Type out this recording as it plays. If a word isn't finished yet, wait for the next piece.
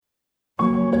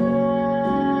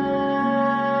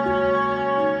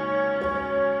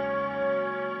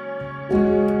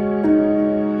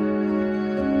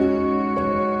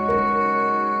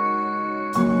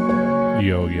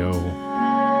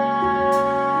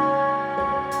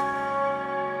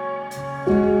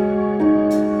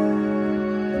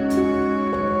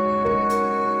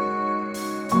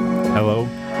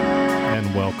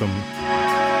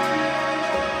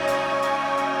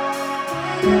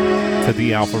to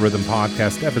the Alpha Rhythm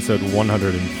Podcast, episode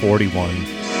 141.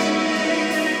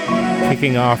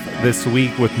 Kicking off this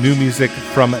week with new music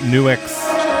from Nuix.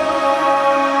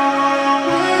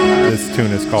 This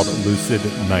tune is called Lucid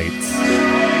Nights.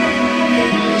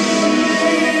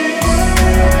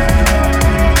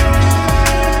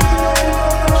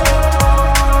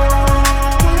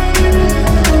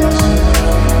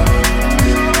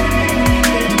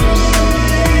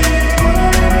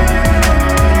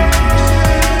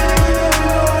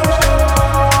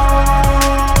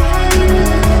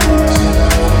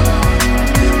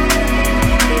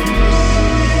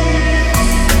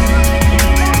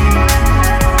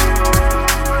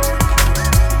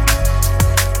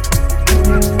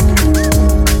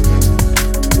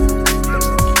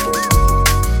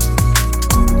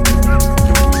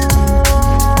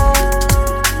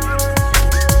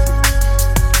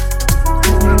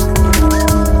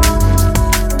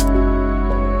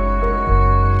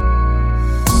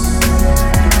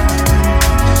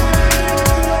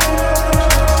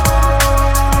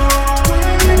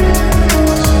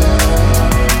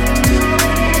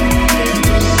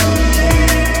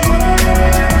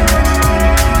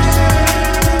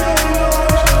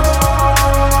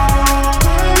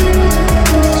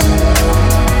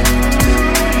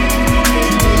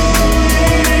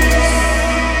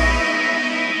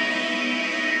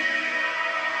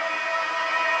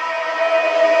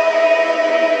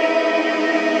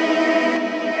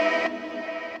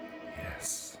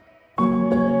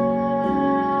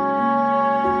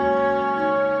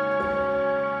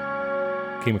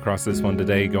 Came across this one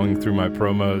today going through my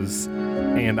promos,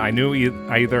 and I knew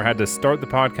I either had to start the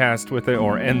podcast with it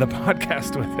or end the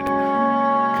podcast with it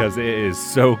because it is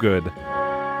so good.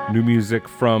 New music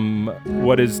from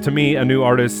what is to me a new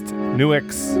artist,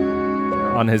 Nuix,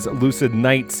 on his Lucid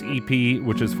Nights EP,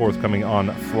 which is forthcoming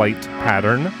on Flight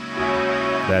Pattern.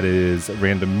 That is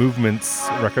Random Movements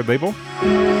record label.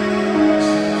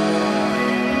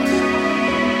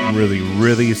 Really,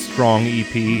 really strong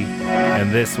EP, and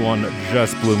this one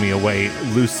just blew me away.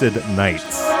 Lucid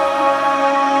Nights.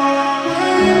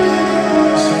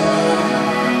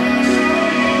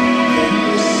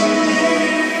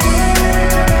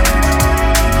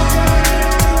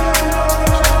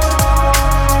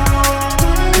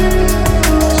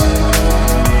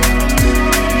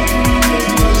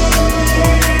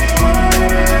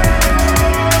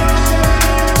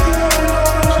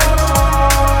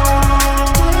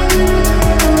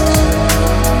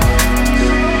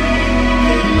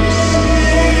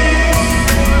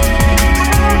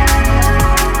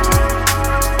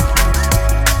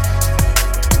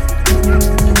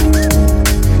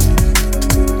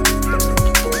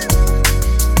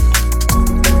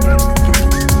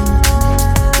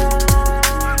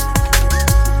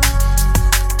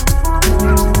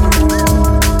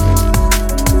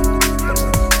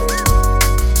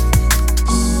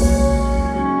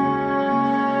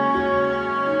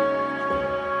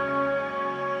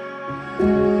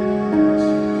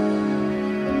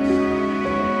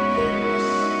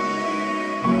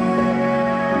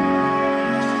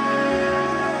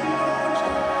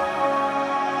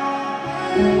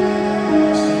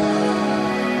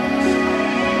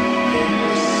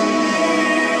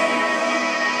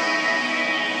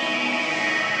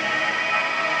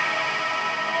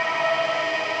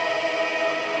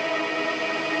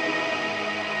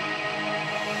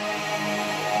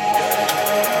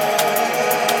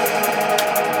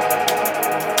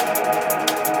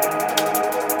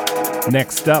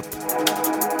 Next up,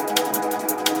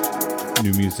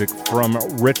 new music from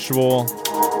Ritual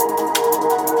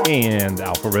and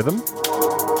Alpha Rhythm.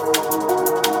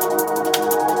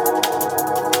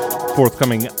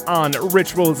 Forthcoming on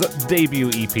Ritual's debut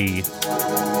EP,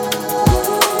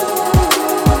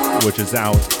 which is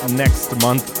out next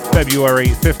month, February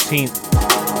 15th,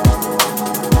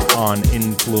 on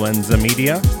Influenza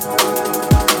Media.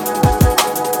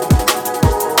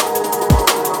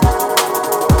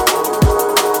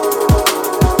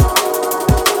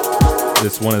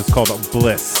 This one is called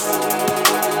Bliss.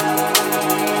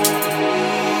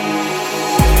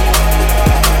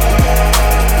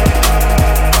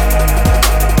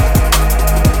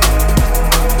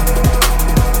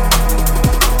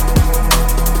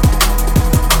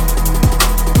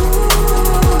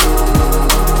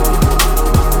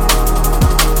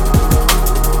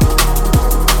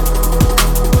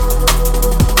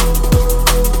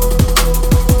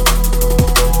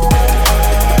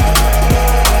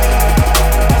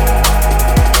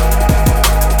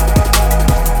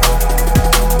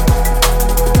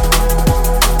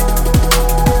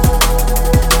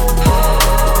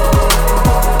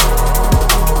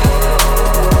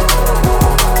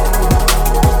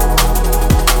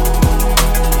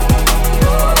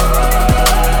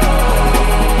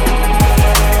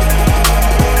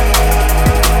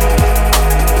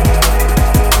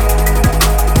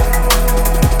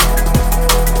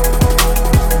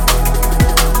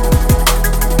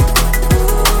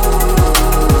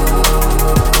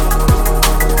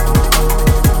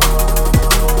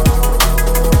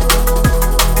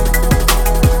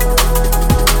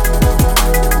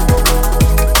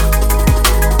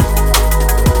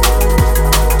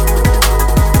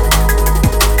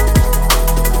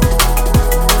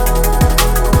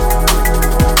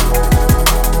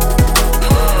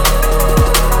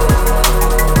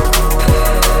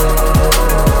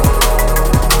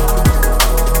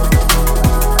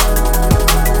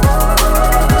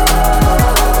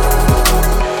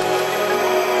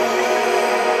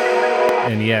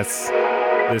 yes,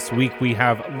 this week we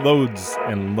have loads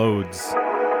and loads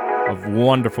of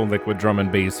wonderful liquid drum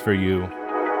and bass for you.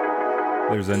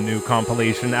 There's a new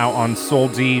compilation out on Soul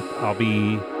Deep. I'll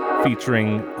be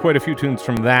featuring quite a few tunes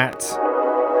from that.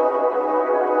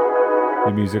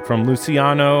 The music from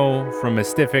Luciano, from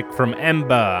Mystific, from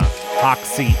Emba,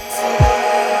 Hawkseat,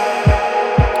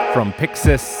 from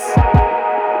Pixis,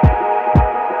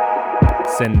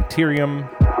 Centurium.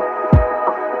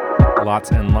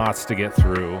 Lots and lots to get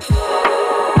through.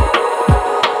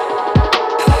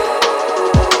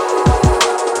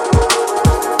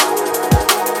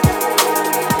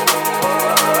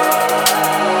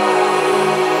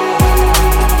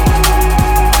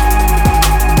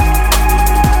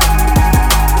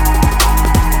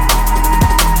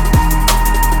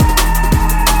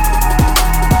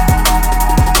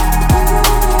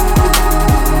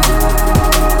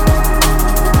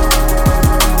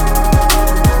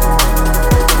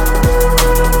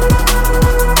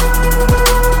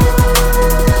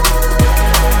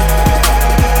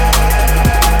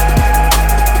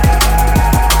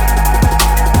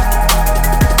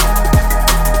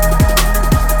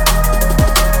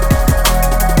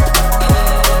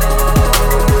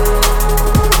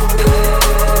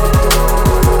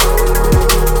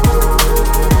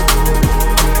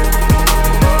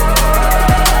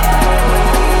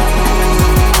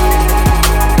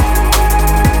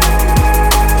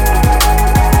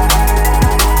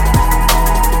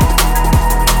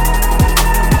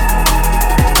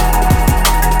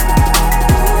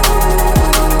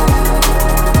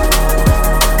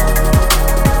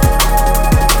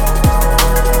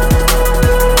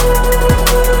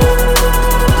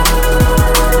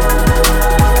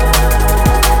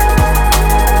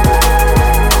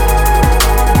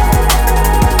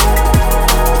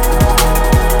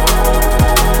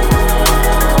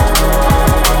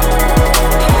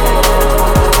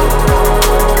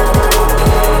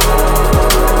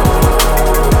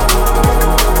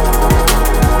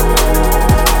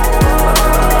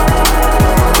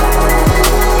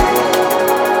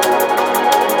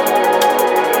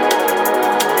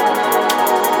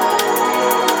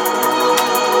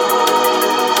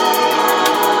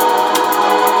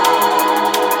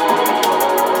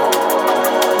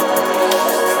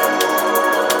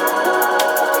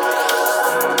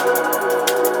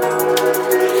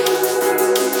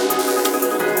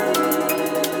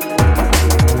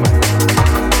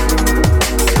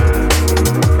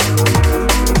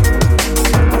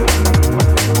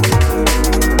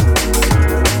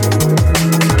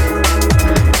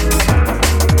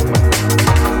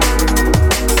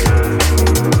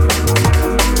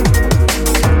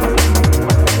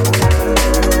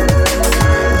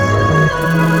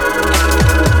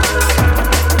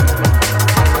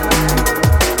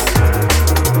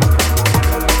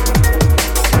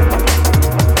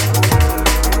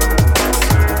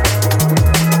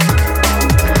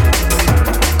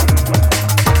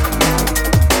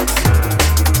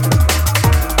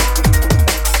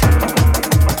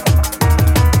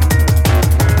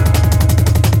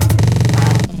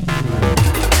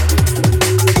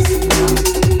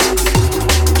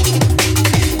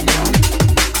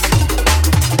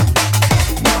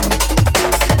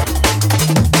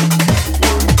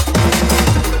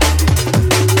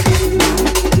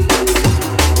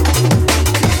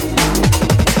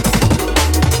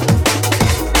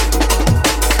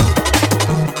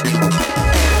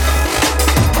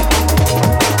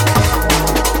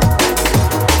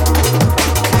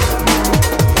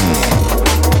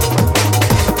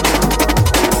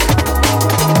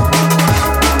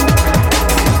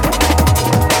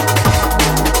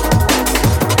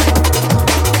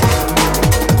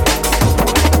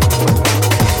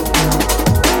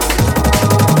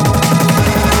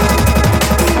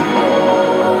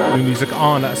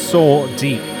 On Soul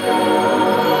Deep.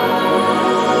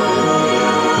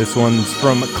 This one's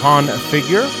from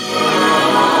Configure.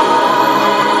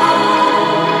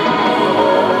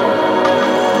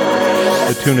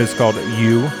 The tune is called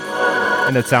You,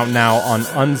 and it's out now on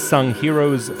Unsung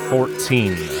Heroes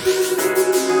 14.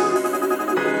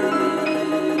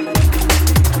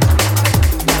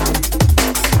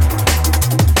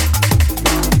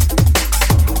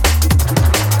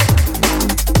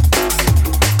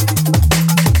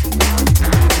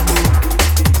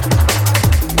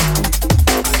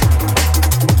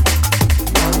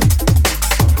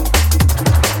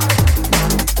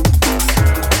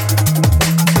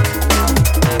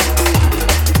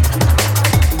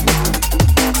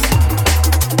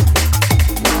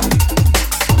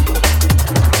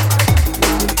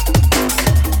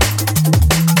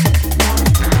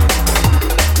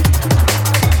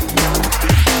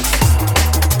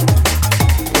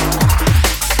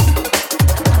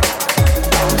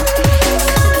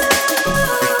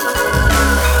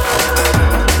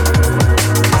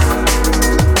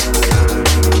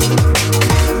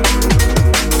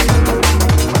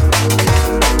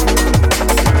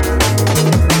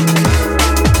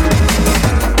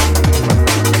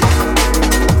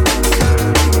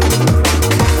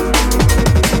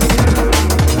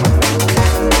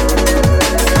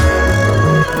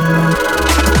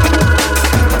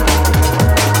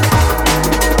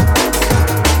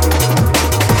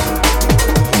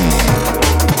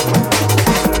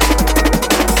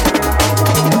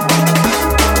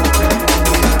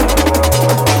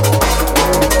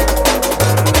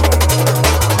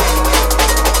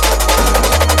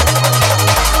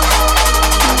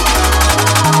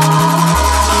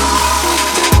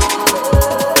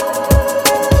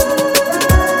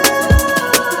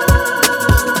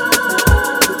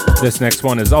 This next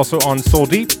one is also on Soul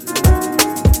Deep.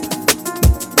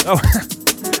 Oh,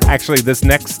 actually, this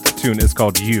next tune is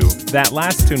called You. That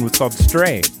last tune was called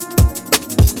Stray.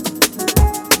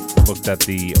 Looked at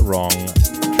the wrong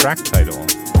track title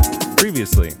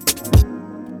previously.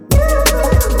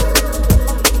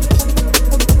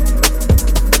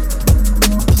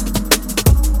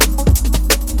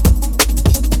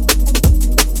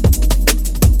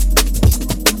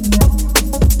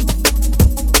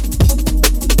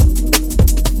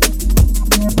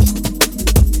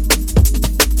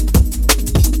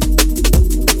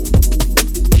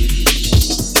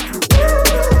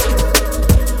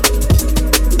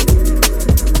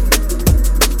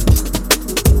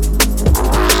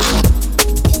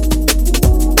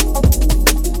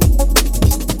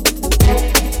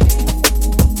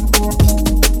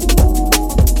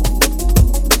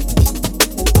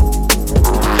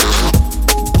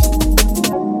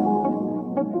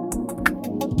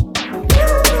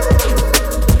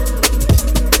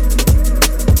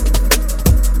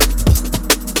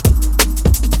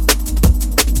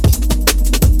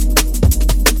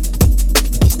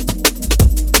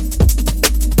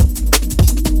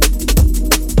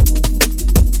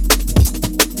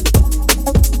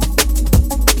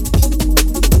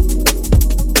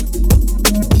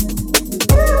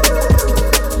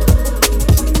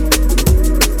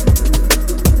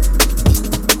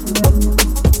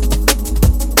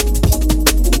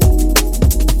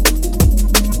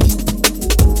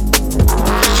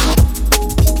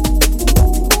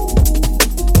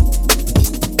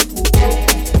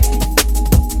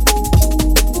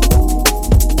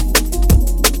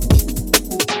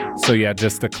 So yeah,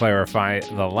 just to clarify,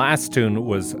 the last tune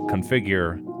was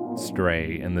Configure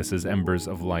Stray, and this is Embers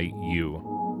of Light You.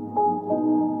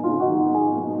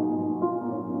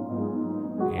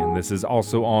 And this is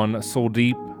also on Soul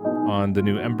Deep on the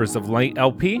new Embers of Light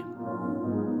LP.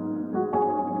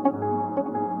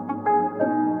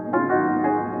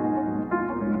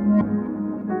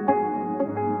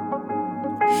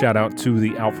 Shout out to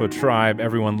the Alpha Tribe,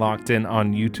 everyone locked in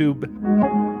on YouTube.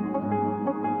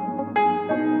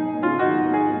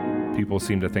 People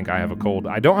seem to think I have a cold.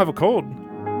 I don't have a cold.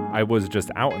 I was just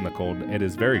out in the cold. It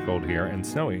is very cold here and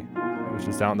snowy. I was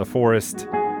just out in the forest.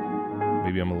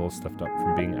 Maybe I'm a little stuffed up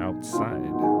from being outside.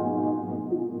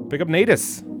 Pick up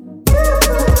Natus.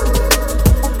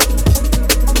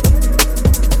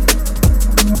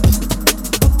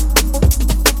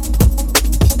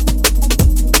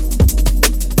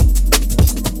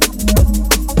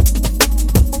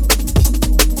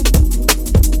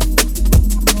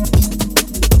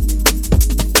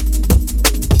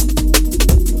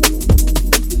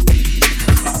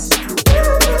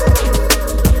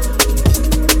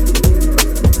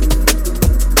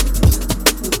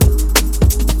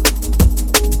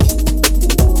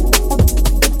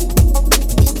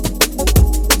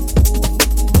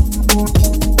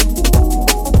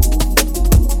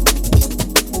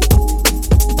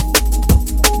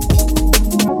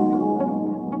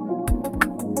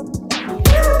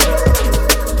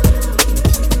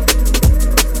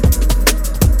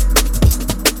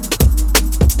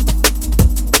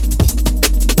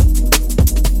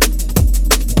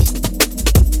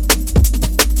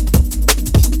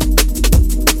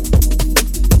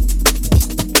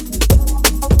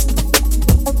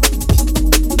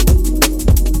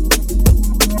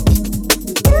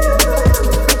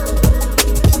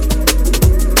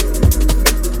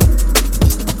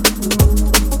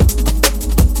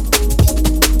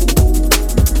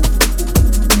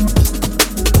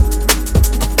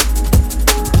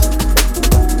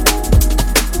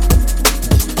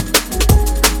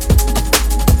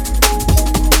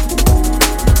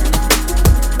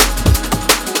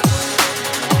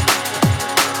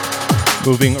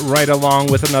 Moving right along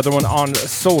with another one on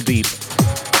Soul Deep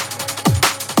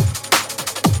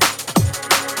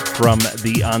from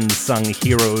the Unsung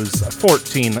Heroes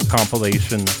 14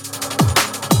 compilation,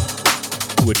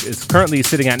 which is currently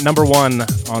sitting at number 1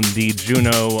 on the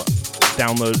Juno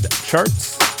download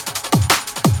charts.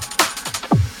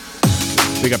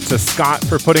 Big up to Scott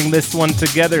for putting this one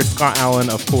together. Scott Allen,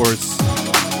 of course,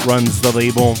 runs the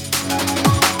label.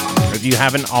 If you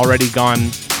haven't already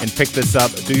gone and pick this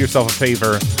up, do yourself a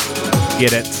favor,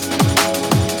 get it.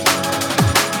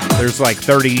 There's like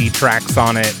 30 tracks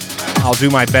on it. I'll do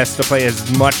my best to play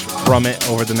as much from it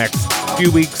over the next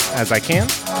few weeks as I can.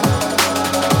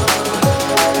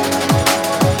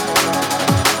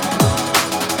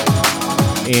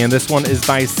 And this one is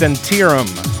by Sentirum,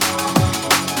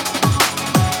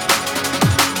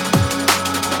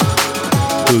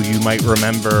 who you might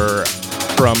remember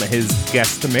from his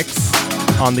guest mix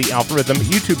on the Alpharhythm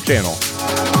YouTube channel.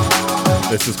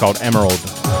 This is called Emerald.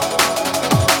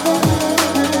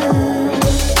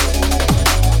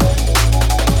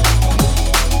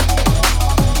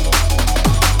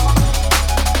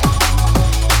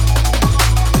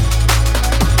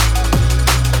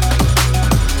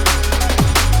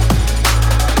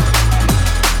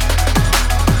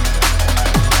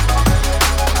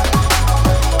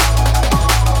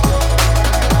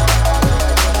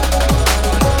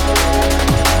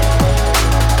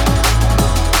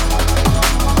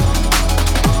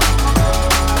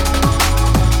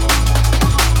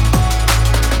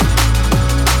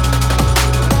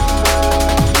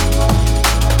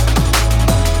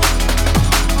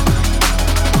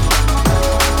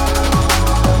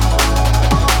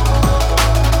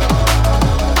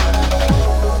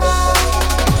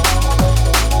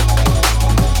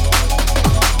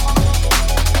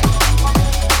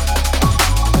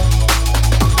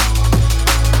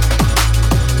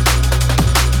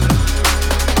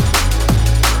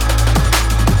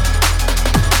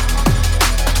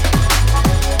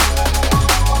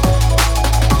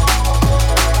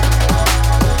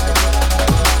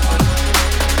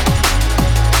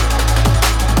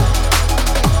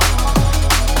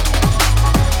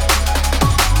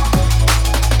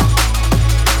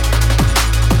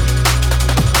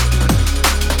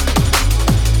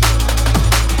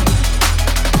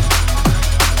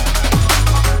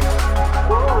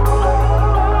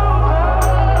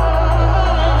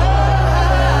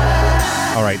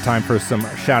 Time for some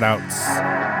shout outs.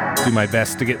 Do my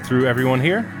best to get through everyone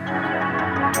here.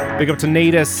 Big up to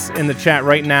Natus in the chat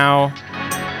right now.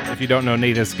 If you don't know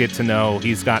Natus, get to know.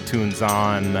 He's got tunes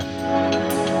on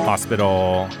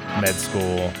Hospital, Med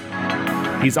School.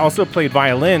 He's also played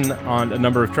violin on a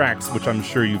number of tracks, which I'm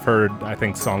sure you've heard. I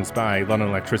think songs by London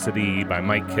Electricity, by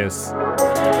Mike Kiss.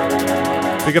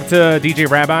 Big up to DJ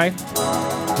Rabbi,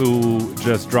 who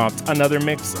just dropped another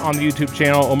mix on the YouTube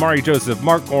channel. Omari Joseph,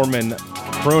 Mark Gorman,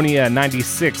 Bronia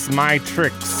 96, My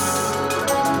Tricks,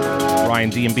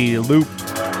 Ryan D&B, Loop,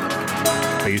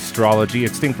 Astrology,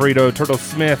 Extinct Burrito, Turtle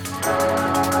Smith,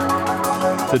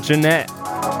 to Jeanette,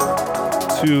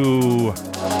 to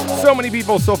so many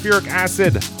people, Sulfuric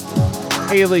Acid,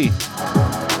 Haley,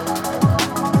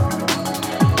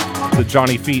 to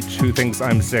Johnny Feach, who thinks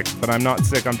I'm sick, but I'm not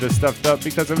sick, I'm just stuffed up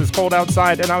because it was cold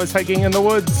outside and I was hiking in the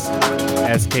woods.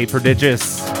 SK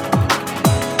Prodigious,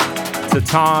 to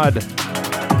Todd,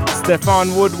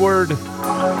 Stefan Woodward,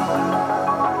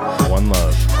 One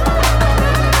Love.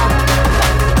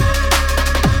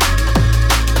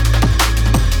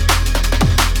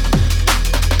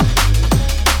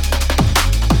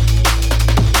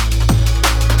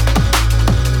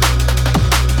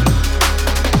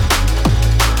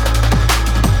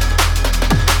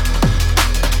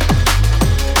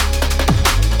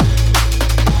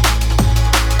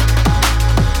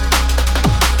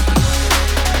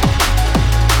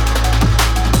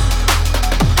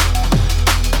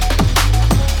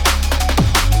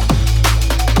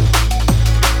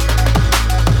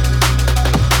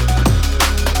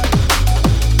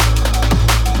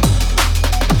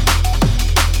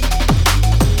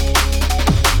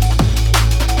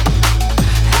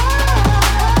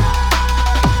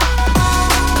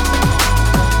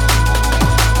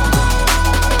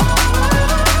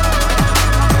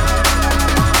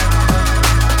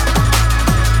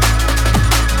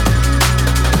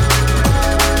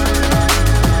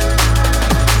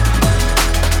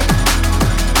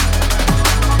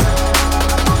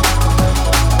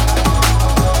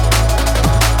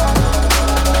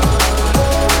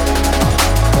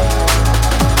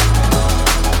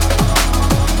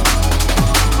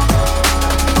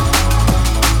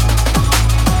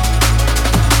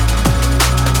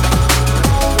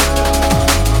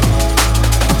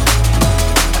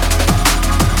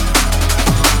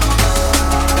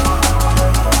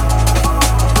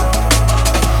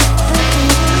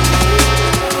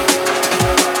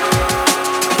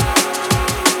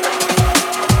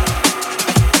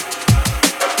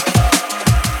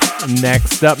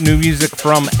 Next up, new music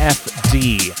from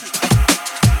FD.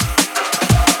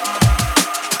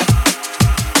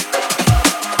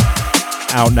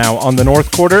 Out now on the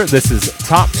North Quarter, this is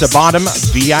Top to Bottom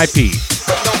VIP.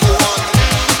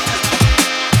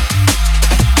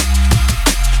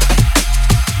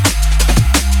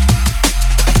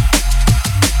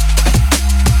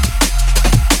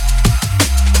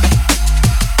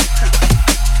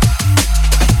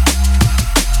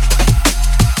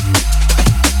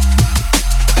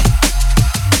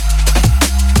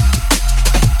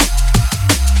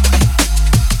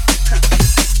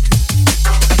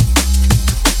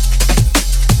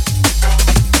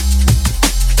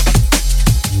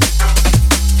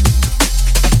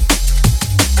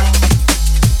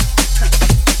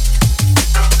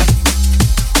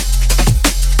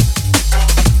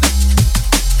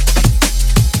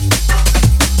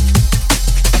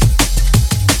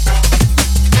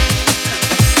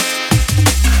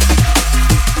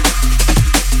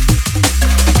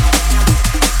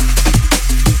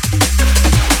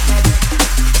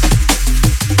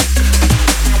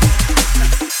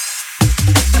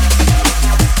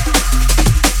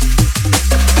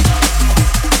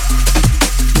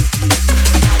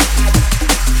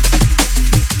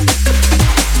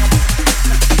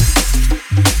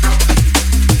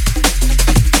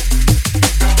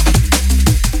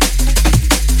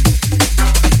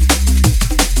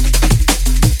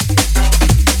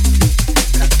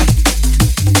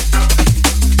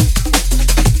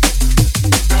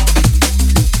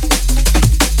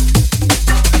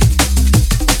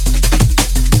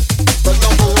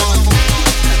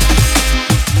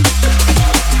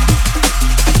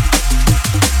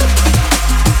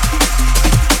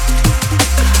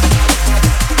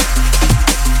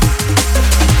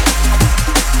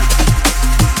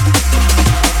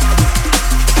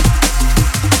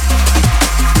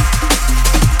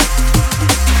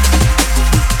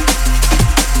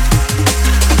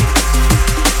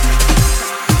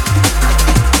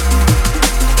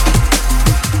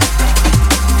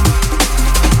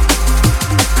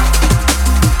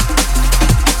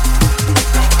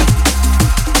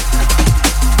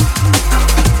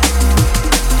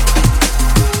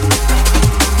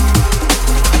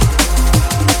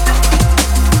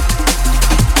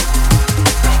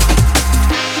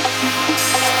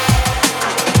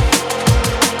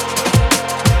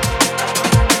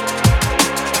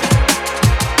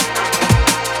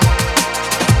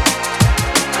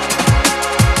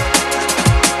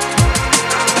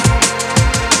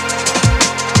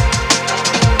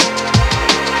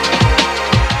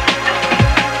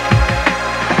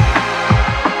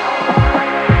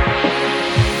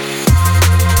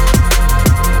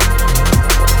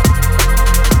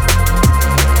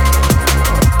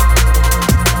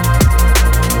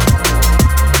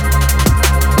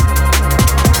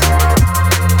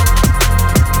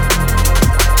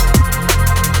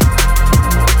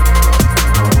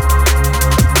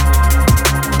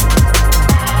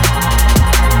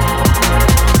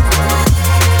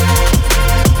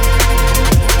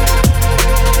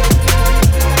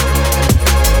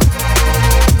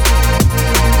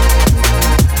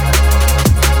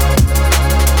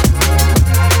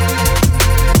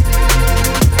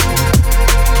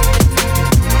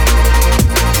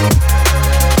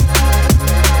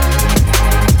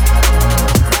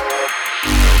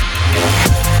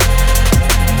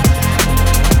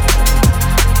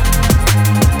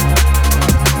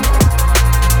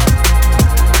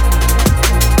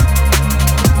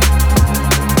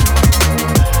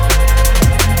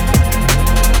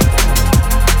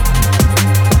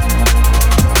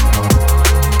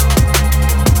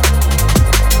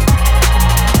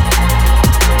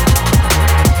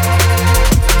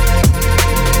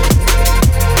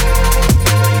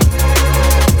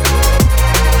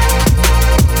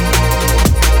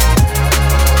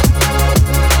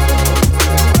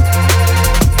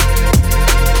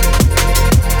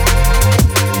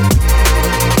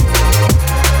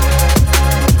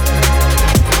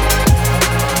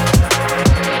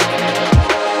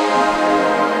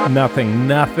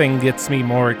 nothing gets me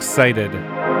more excited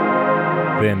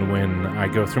than when I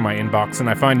go through my inbox and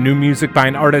I find new music by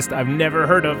an artist I've never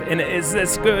heard of, and it is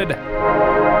this good.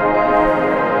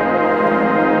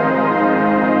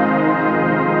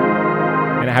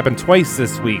 And it happened twice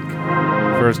this week.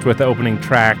 First with the opening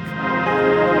track,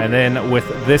 and then with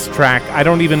this track. I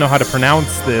don't even know how to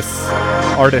pronounce this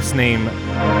artist name.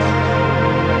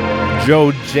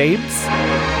 Joe Jabes?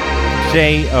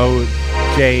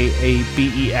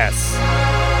 Jojabes.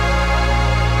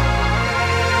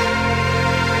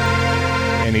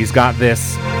 And he's got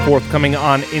this forthcoming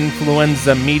on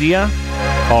Influenza Media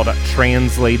called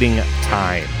Translating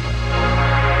Time.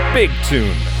 Big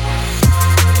tune.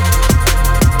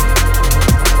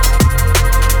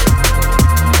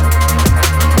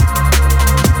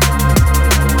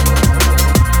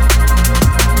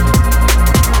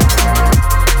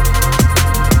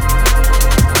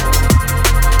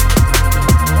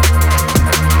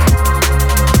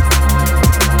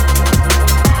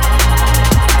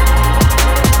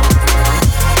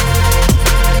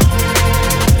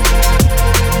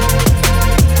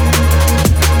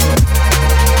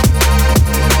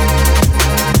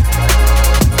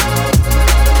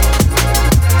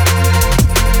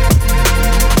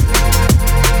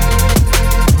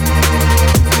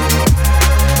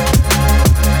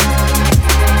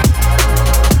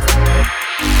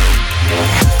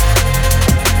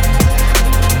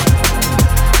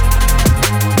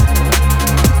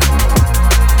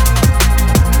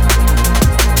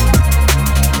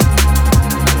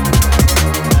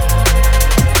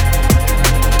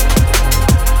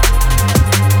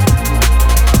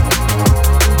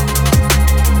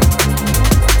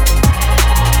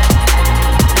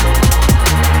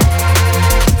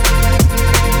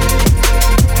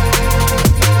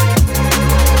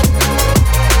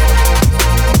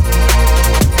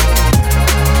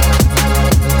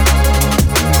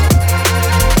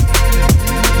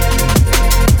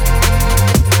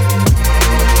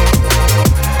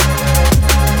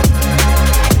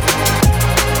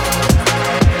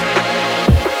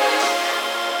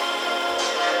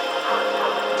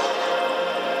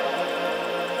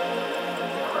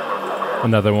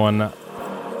 Another one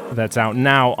that's out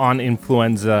now on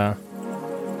Influenza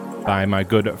by my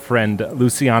good friend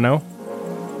Luciano.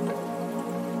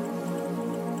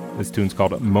 This tune's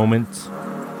called Moment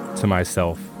to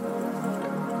Myself.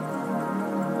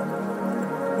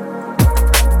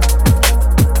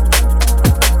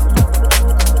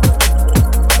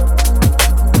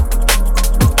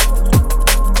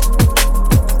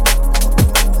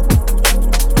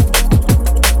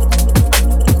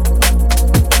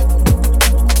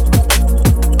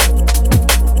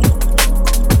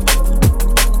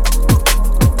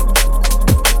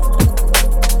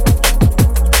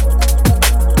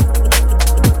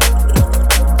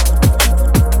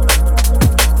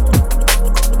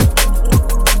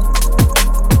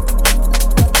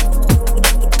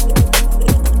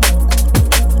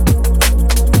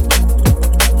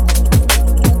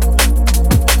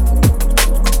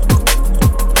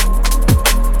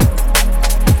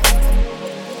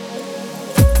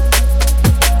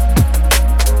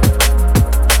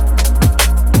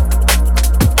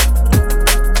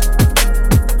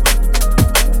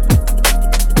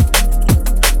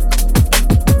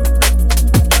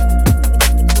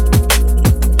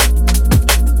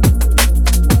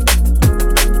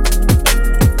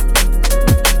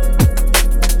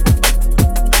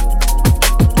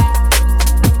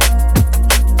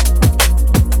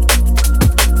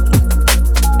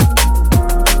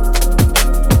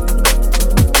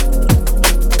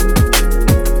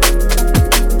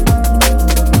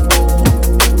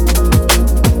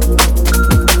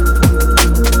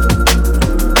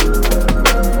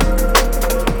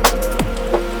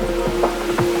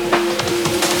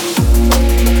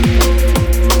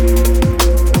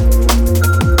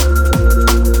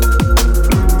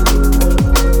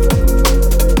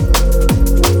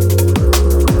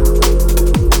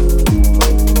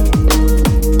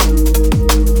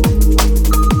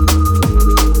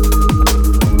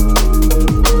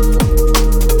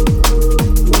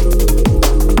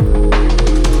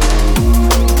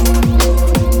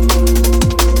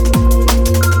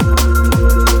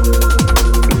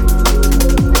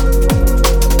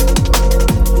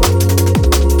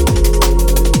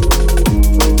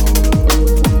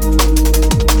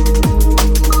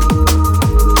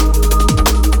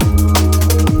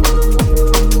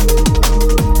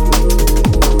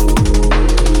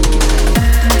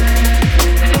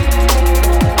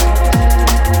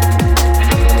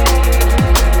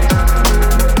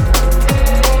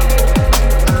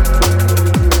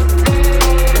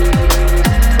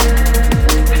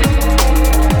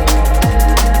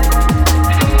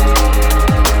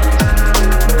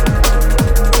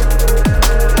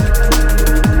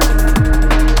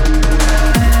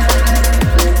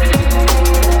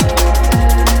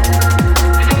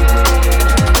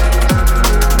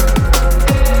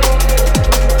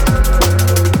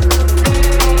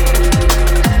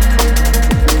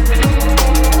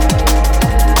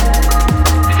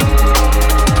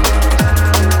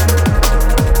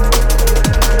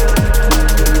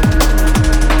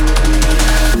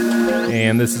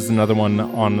 and this is another one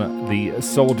on the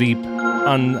Soul Deep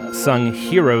Unsung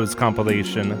Heroes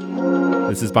compilation.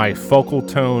 This is by Focal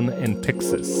Tone and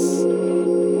Pixis.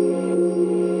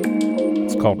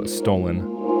 It's called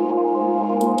Stolen.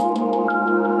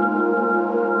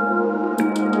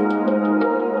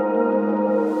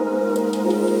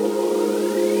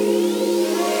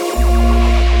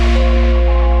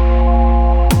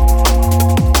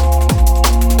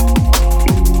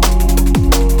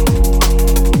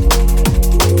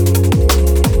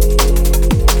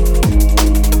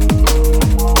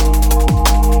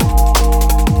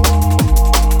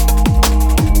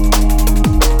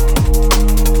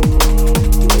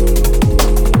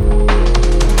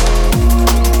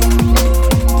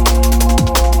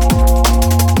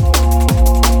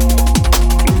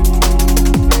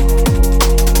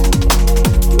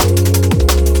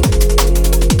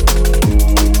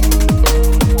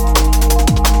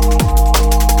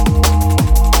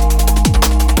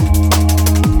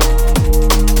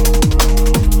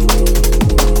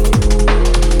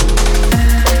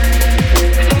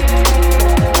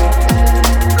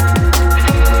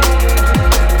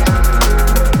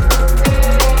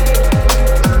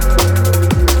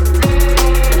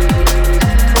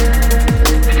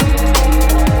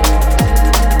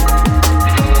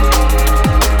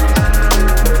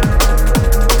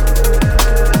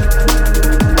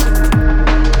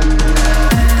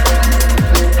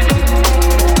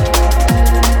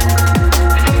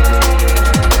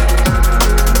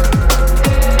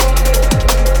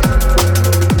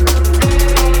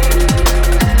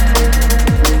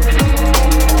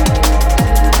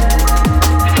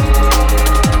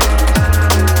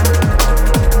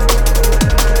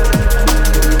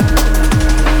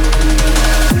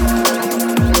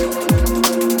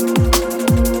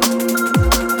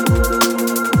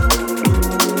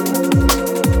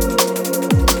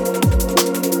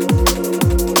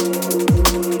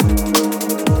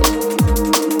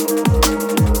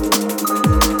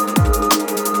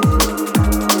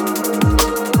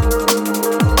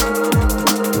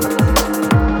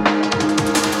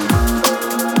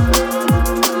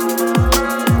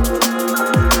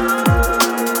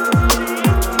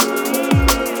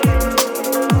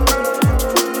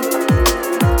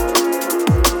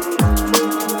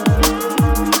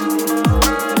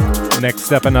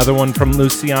 Next up, another one from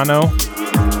Luciano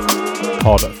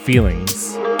called Feelings.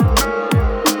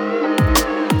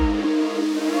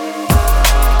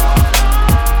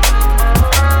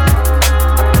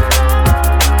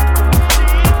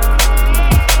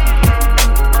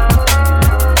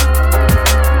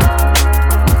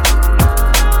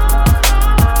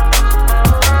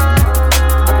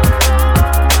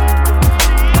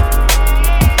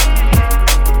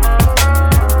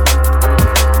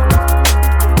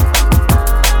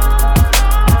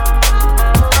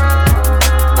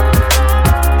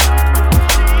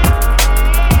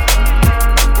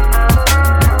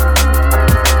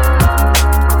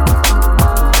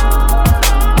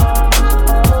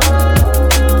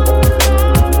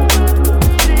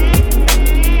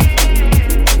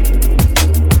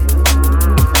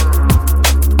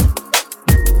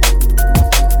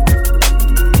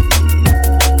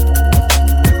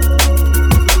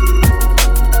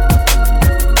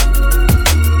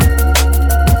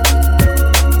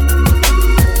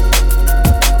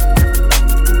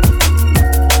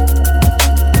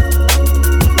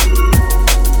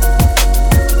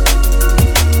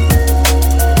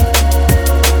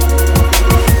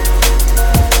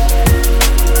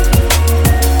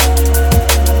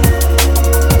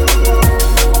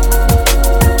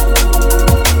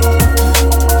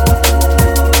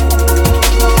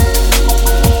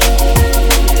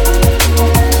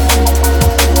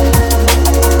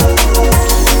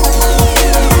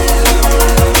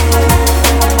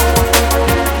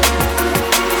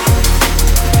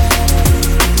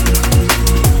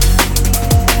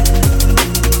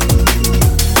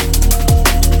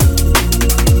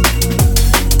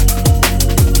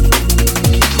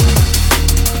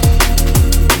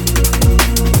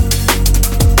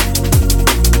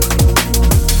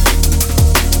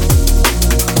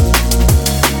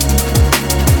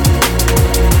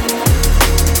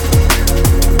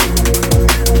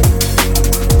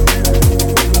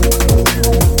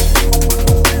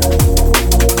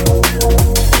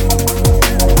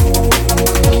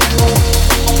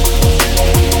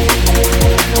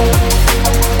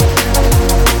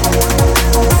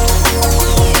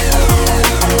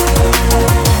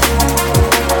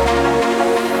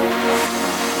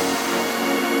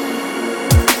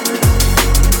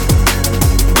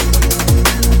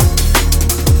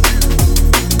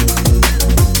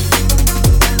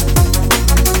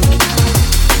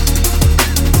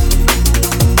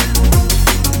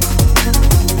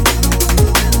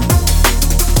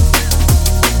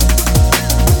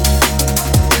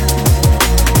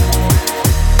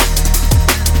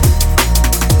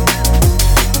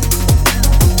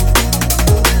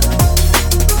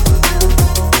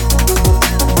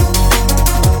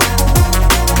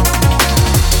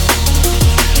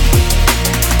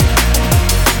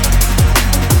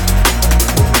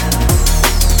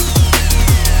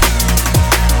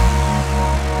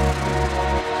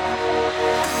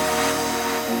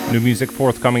 New music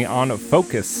forthcoming on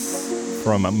Focus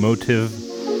from Motive.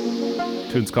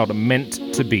 Tune's called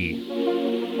Meant to Be.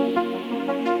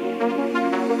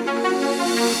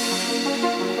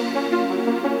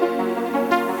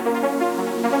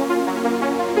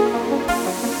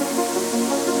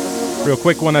 Real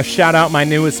quick, want to shout out my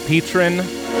newest patron,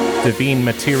 Divine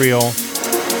Material.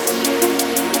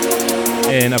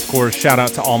 And of course, shout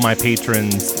out to all my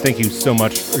patrons. Thank you so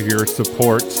much for your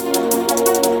support.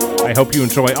 I hope you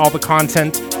enjoy all the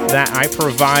content that I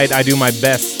provide. I do my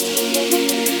best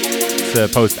to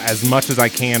post as much as I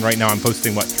can. Right now I'm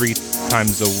posting, 3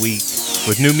 times a week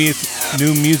with new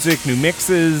music, new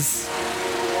mixes.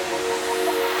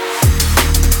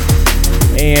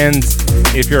 And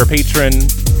if you're a patron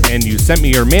and you sent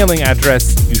me your mailing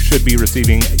address, you should be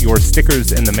receiving your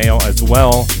stickers in the mail as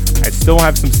well. I still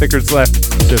have some stickers left,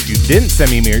 so if you didn't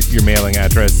send me your mailing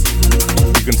address,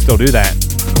 you can still do that,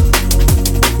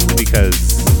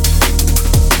 because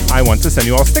I want to send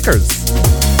you all stickers.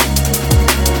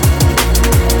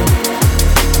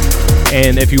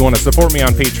 And if you want to support me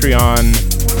on Patreon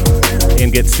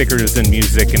and get stickers and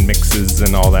music and mixes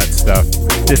and all that stuff,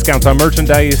 discounts on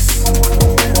merchandise,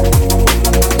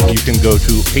 you can go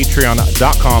to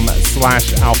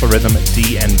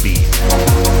patreon.com/algorithmdnb.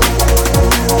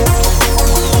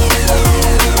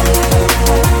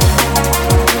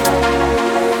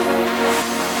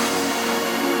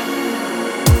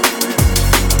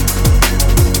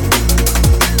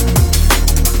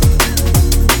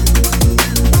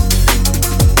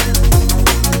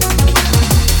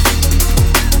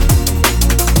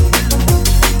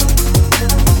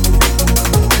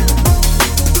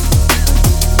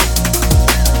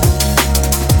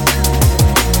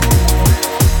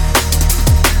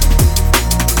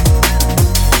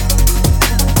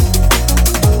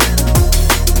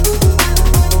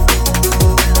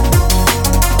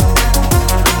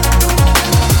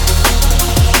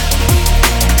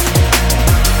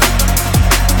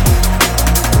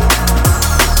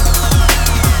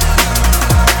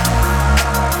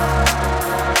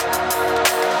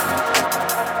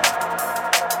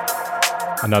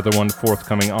 Another one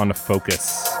forthcoming on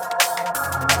Focus.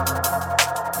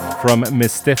 From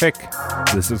Mystific,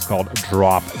 this is called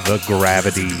Drop the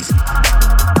Gravity.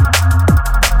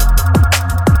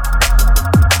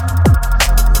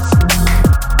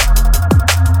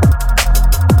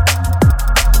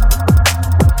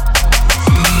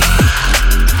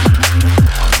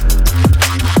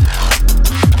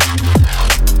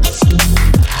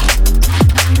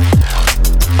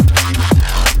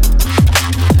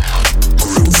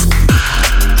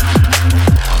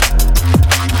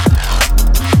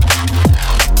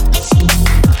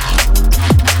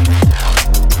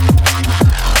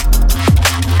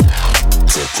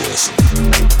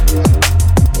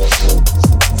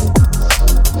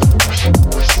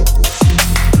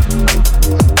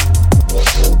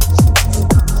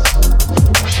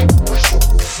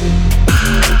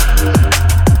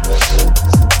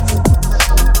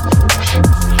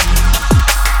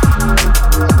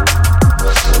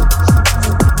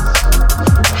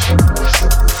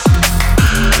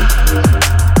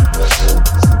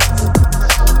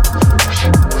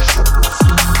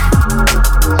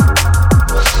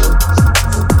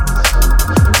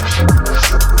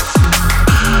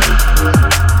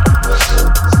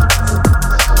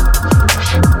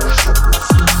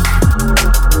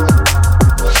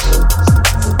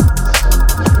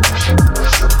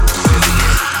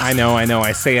 I know,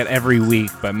 I say it every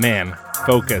week, but man,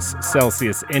 Focus,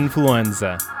 Celsius,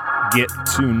 Influenza, get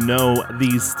to know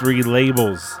these 3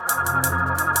 labels.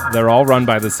 They're all run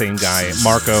by the same guy,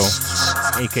 Marco,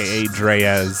 aka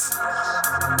Dreyes.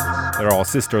 They're all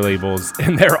sister labels,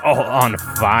 and they're all on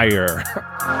fire.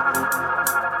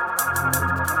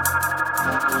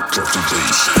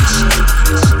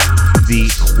 The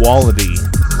quality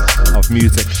of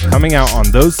music coming out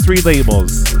on those 3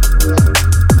 labels.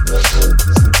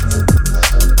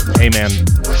 Hey man,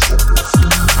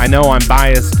 I know I'm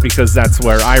biased because that's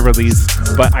where I release,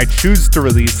 but I choose to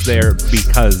release there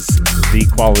because the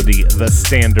quality, the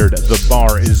standard, the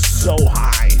bar is so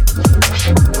high.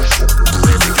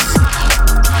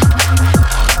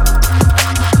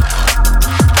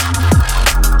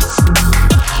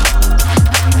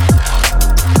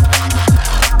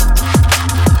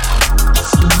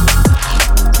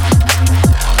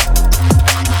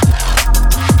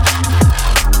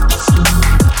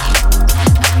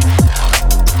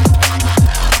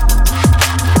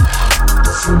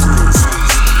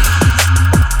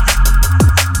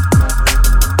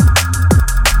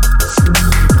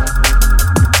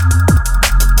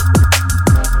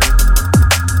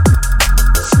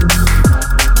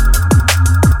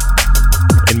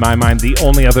 my mind, the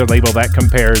only other label that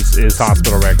compares is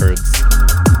Hospital Records.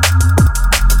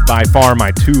 By far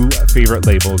my two favorite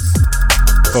labels,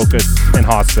 Focus and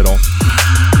Hospital.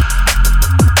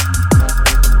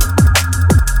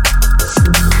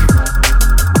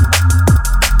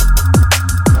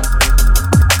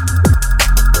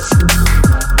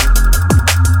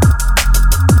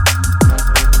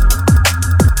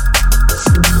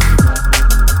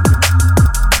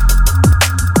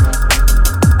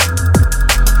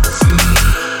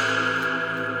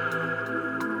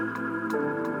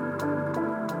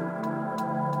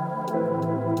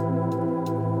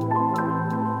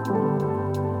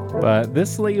 But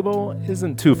this label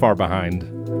isn't too far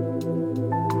behind.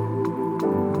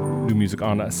 New music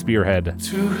on Spearhead.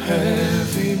 Too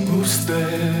heavy, move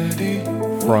steady.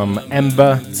 From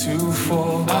Emba,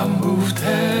 I moved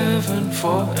heaven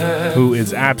forever. who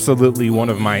is absolutely one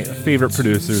of my favorite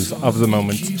producers of the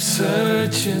moment. Keep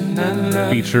searching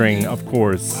and Featuring, of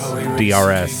course,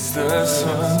 DRS. the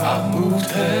sun. I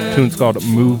moved heaven. Tune's called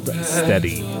Move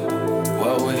Steady.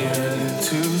 While we're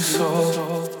into soul.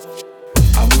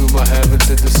 I moved my heaven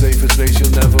to the safest place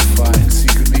you'll never find.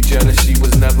 Secretly jealous, she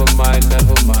was never mine,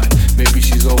 never mine. Maybe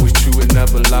she's always true and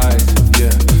never lies.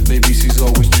 Yeah, maybe she's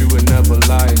always true and never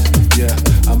lies. Yeah,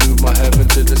 I moved my heaven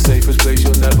to the safest place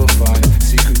you'll never find.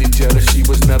 Secretly jealous, she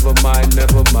was never mine,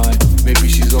 never mine. Maybe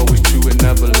she's always true and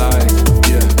never lies.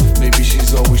 Yeah, maybe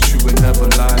she's always true and never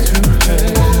lies. Too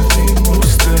heavy, move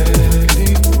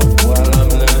steady. While I'm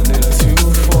learning to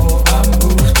fall, I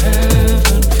moved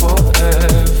heaven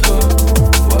forever.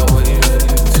 While we're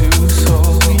into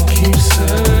soul, we keep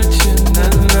searching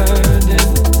and learning.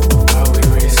 How we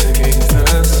race against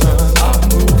the sun. I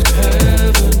moved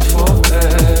heaven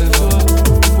forever.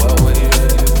 While we're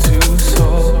into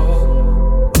soul.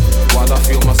 While I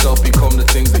feel myself become the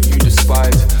things that you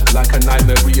despise. Like a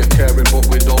nightmare reoccurring but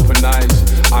with open eyes.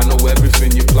 I know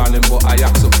everything you're planning but I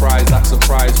act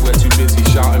surprised. We're too busy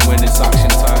shouting when it's action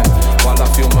time. While I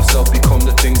feel myself become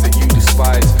the things that you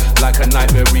despise. Like a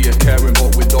nightmare reoccurring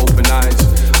but with open eyes.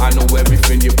 I know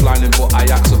everything you're planning but I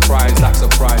act surprised.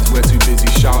 We're too busy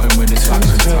shouting when it's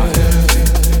action time.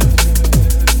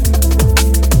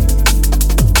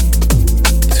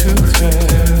 Too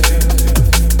heavy.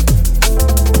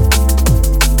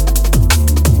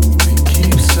 We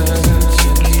keep searching.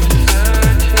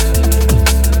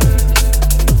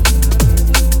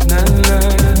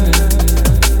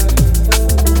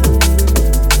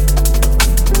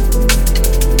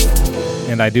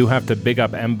 And I do have to big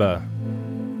up Emba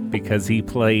because he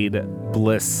played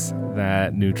Bliss,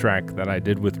 that new track that I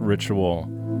did with Ritual,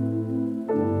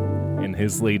 in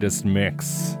his latest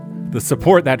mix. The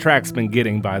support that track's been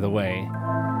getting, by the way.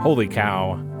 Holy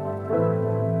cow.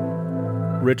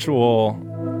 Ritual,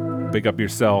 big up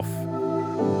yourself.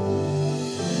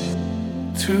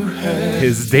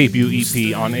 His debut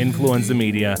EP on Influenza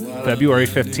Media, February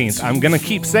 15th. I'm gonna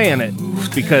keep saying it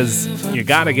because you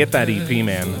gotta get that EP,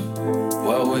 man.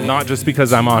 Not just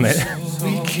because I'm on it.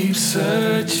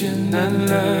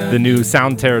 The new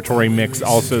Sound Territory mix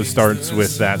also starts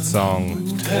with that song.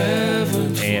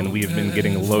 And we have been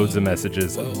getting loads of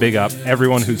messages. Big up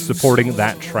everyone who's supporting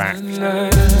that track.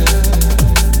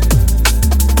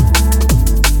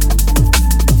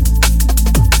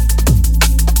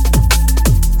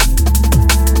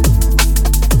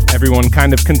 Everyone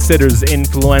kind of considers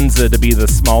Influenza to be the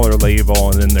smaller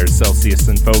label, and then there's Celsius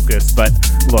and Focus. But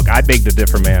look, I beg to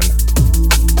differ, man.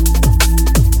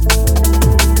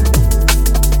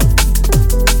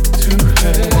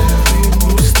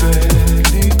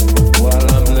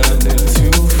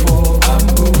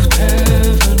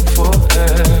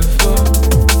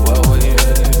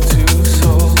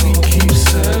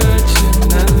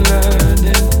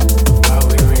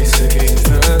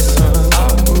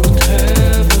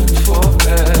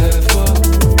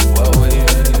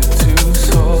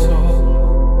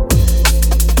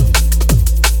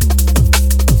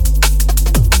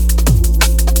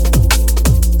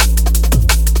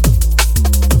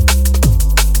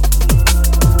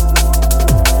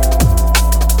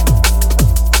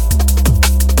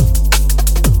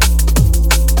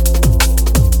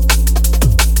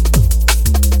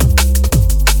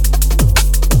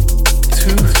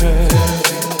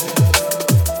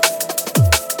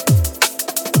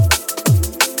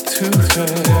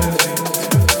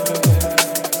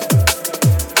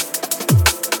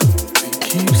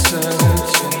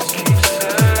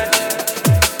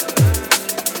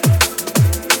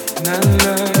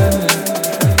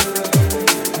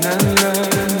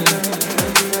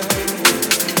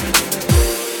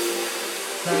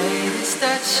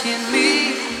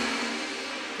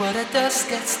 What a dusk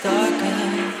gets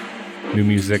darker. New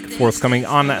music forthcoming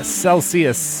on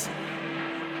Celsius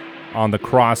on the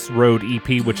Crossroad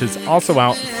EP, which is also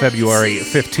out February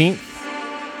 15th.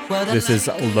 This is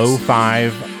Low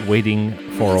 5, Waiting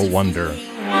for a Wonder.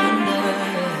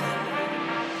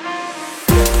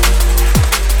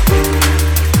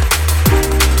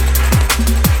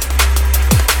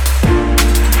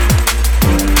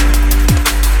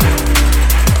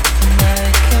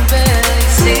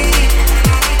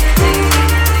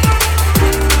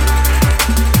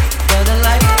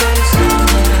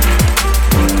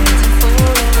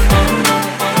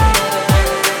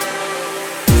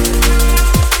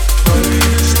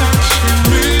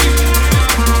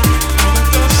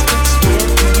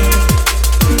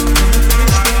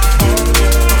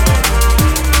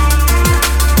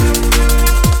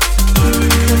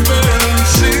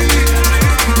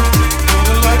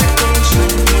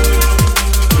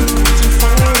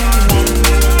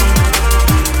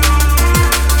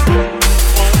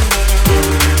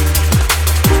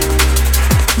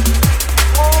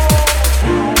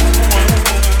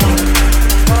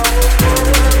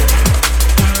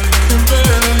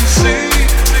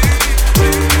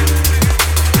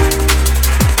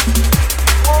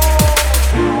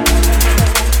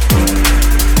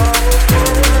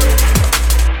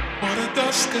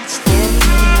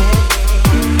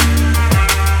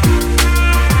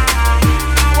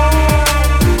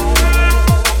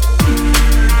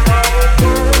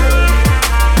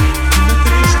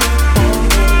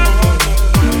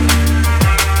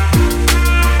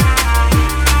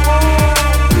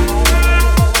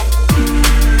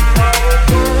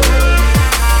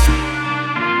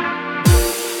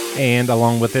 And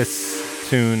along with this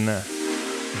tune,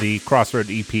 the Crossroad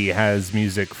EP has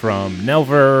music from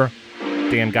Nelver,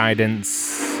 Dan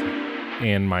Guidance,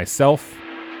 and myself.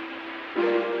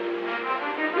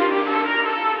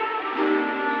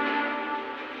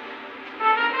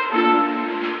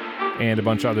 And a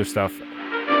bunch of other stuff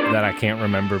that I can't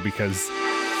remember because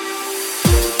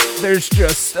there's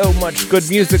just so much good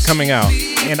music coming out.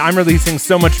 And I'm releasing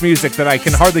so much music that I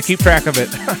can hardly keep track of it.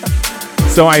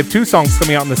 So I have two songs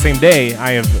coming out on the same day.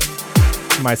 I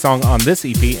have my song on this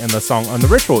EP and the song on the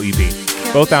Ritual EP,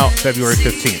 both out February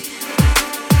 15th.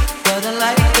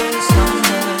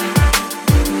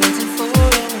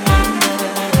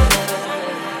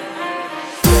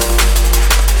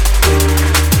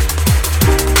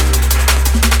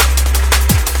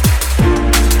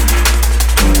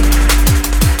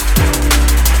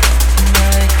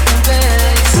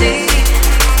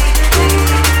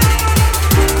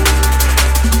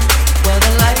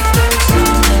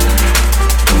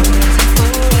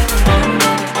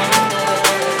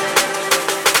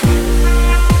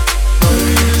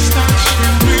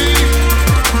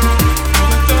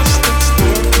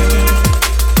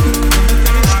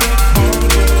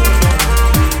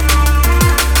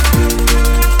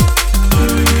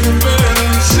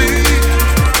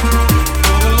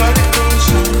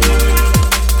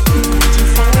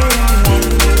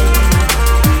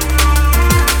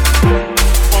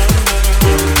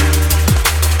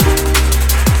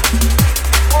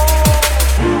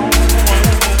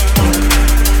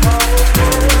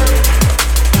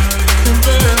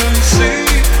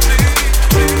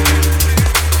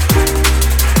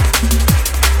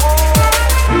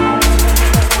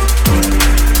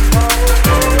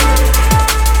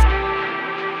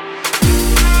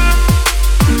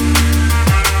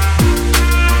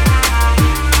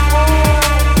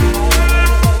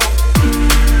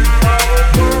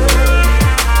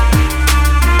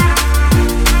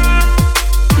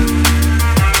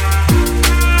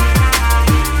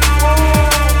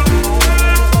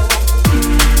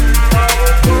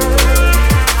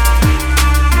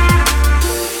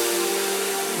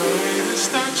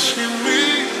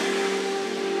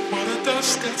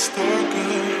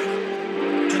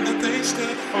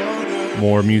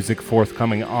 More music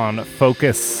forthcoming on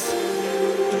Focus.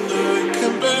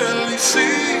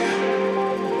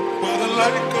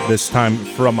 This time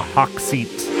from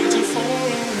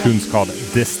Hawkseat. Tune's called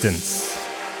Distance.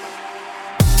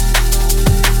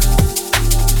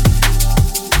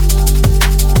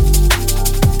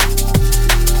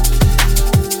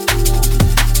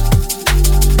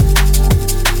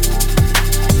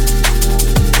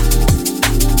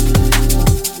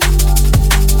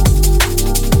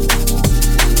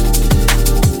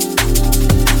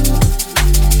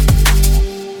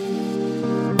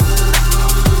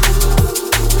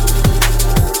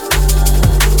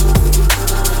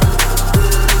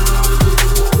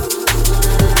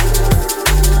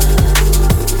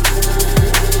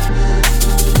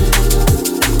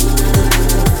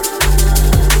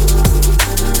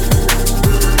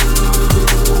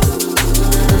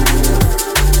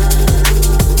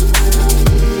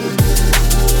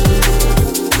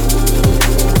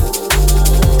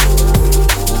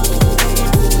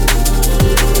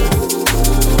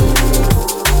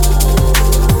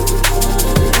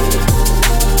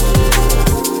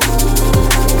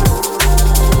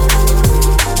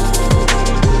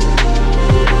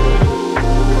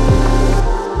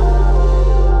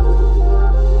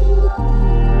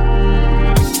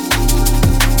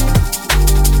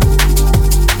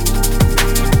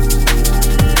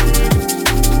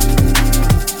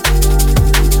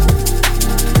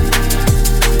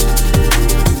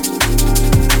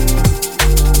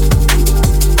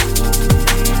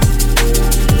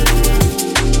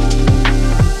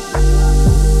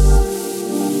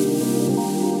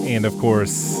 And of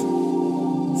course,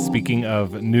 speaking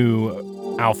of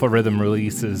new Alpha Rhythm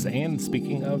releases and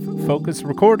speaking of Focus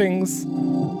recordings,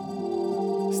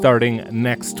 starting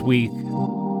next week,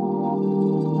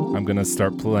 I'm going to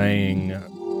start playing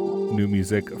new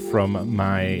music from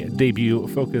my debut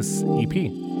Focus EP.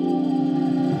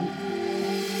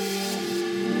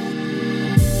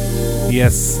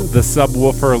 Yes, the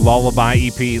Subwoofer Lullaby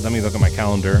EP. Let me look at my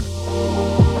calendar.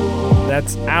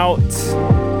 That's out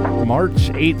March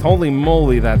 8th. Holy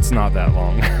moly, that's not that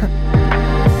long.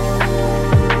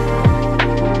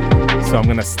 So I'm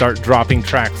going to start dropping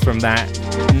tracks from that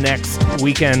next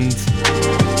weekend.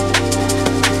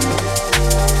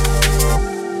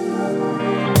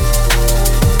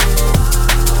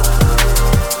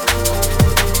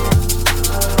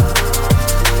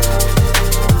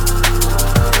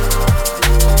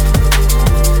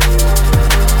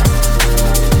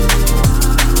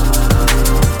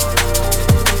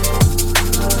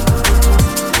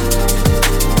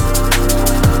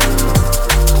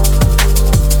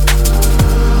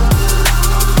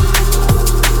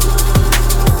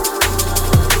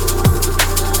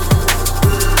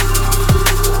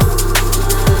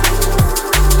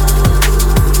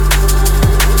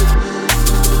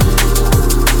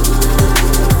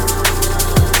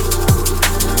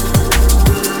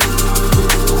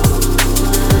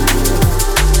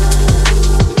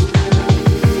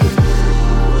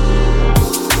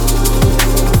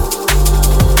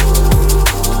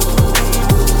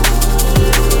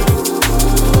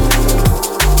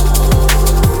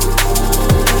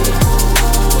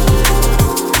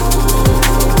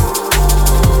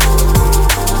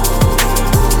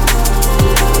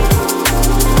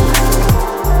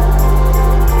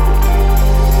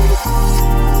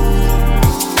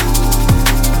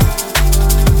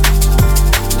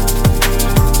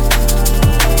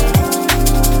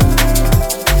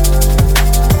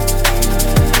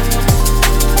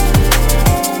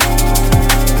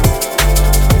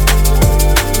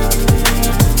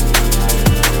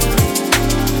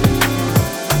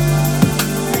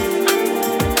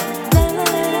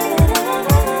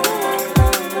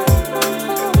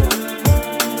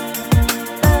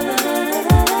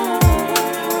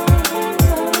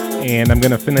 And I'm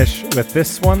going to finish with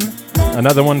this one,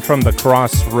 another one from the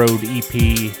Crossroad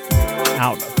EP,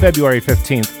 out February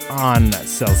 15th on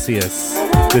Celsius.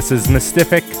 This is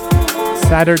Mystific,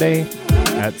 Saturday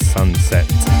at Sunset.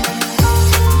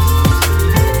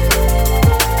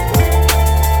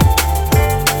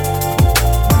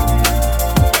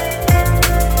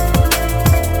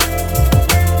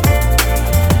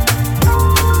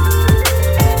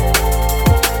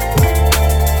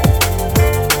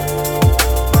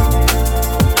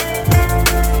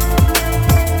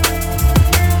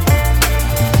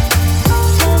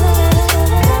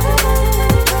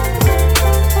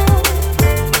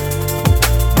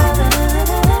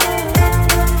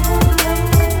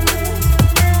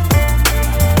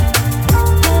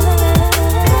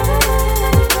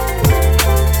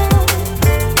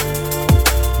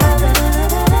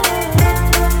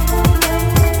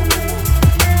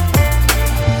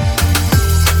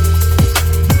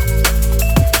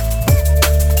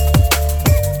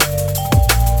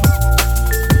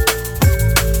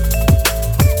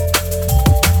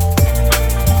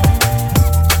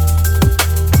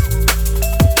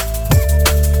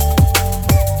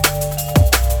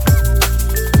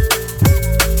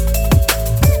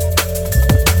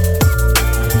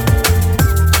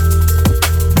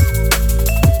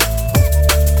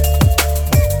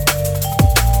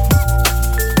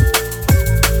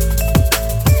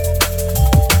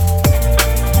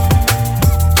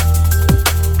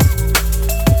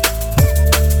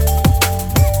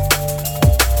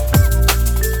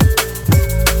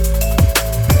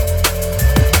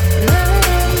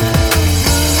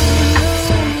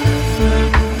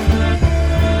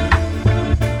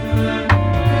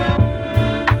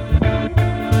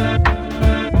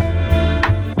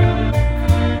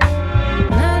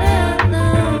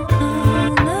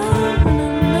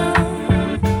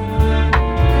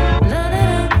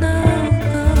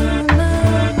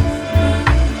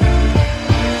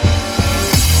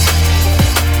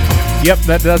 Yep,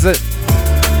 that does it.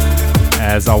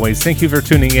 As always, thank you for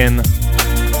tuning in.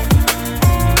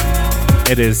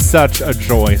 It is such a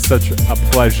joy, such a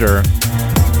pleasure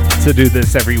to do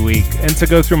this every week and to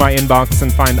go through my inbox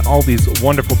and find all these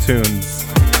wonderful tunes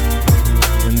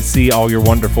and see all your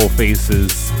wonderful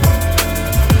faces.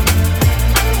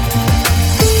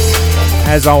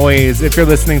 As always, if you're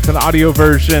listening to the audio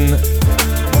version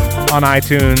on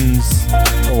iTunes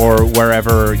or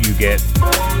wherever you get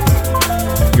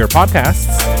your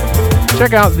podcasts,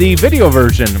 check out the video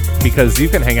version because you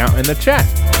can hang out in the chat.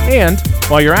 And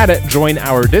while you're at it, join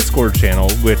our Discord channel,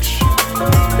 which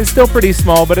is still pretty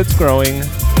small, but it's growing.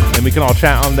 And we can all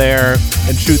chat on there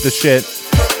and shoot the shit.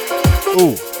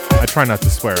 Ooh, I try not to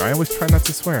swear. I always try not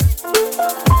to swear.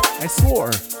 I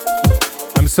swore.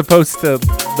 I'm supposed to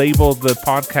label the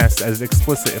podcast as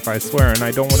explicit if I swear, and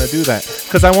I don't want to do that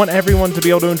because I want everyone to be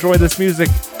able to enjoy this music.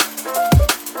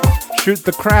 Shoot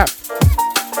the crap.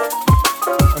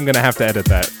 I'm going to have to edit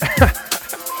that.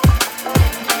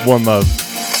 One love.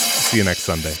 See you next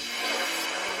Sunday.